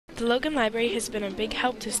The Logan Library has been a big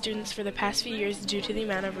help to students for the past few years due to the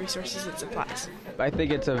amount of resources it supplies. I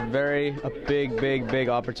think it's a big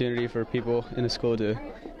opportunity for people in the school to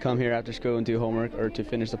come here after school and do homework or to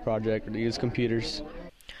finish the project or to use computers.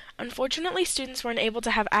 Unfortunately, students weren't able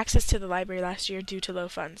to have access to the library last year due to low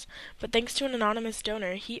funds, but thanks to an anonymous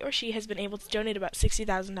donor, he or she has been able to donate about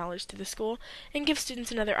 $60,000 to the school and give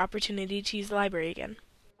students another opportunity to use the library again.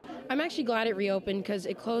 I'm actually glad it reopened because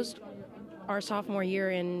it closed our sophomore year,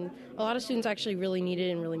 and a lot of students actually really needed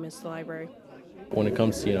it and really missed the library. When it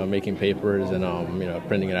comes to making papers and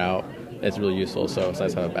printing it out, it's really useful, so it's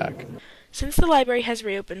nice to have it back. Since the library has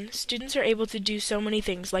reopened, students are able to do so many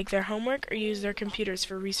things like their homework or use their computers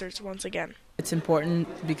for research once again. It's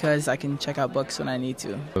important because I can check out books when I need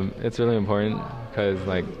to. It's really important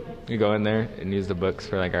because you go in there and use the books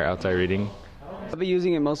for our outside reading. I'll be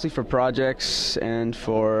using it mostly for projects and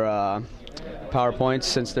for PowerPoints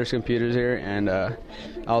since there's computers here, and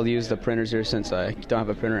I'll use the printers here since I don't have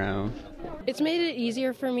a printer at home. It's made it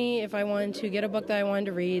easier for me if I wanted to get a book that I wanted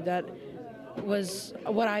to read that was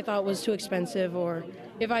what I thought was too expensive, or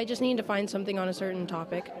if I just needed to find something on a certain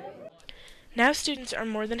topic. Now students are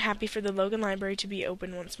more than happy for the Logan Library to be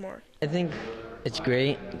open once more. I think it's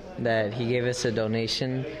great that he gave us a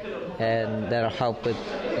donation, and that'll help with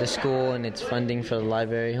the school and its funding for the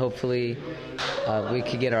library. Hopefully we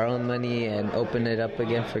could get our own money and open it up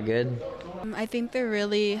again for good. I think they're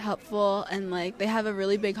really helpful, and they have a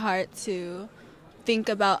really big heart to think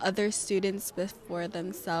about other students before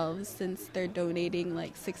themselves, since they're donating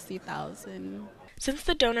 $60,000. Since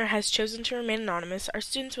the donor has chosen to remain anonymous, our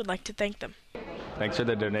students would like to thank them. Thanks for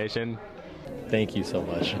the donation. Thank you so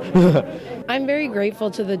much. I'm very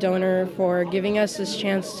grateful to the donor for giving us this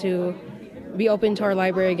chance to be open to our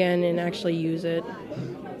library again and actually use it.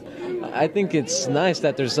 I think it's nice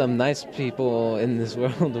that there's some nice people in this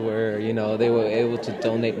world where, they were able to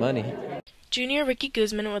donate money. Junior Ricky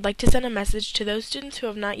Guzman would like to send a message to those students who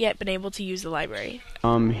have not yet been able to use the library.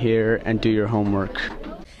 Come here and do your homework.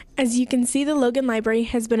 As you can see, the Logan Library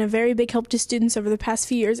has been a very big help to students over the past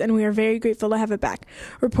few years, and we are very grateful to have it back.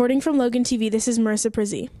 Reporting from Logan TV, this is Marissa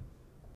Prizzi.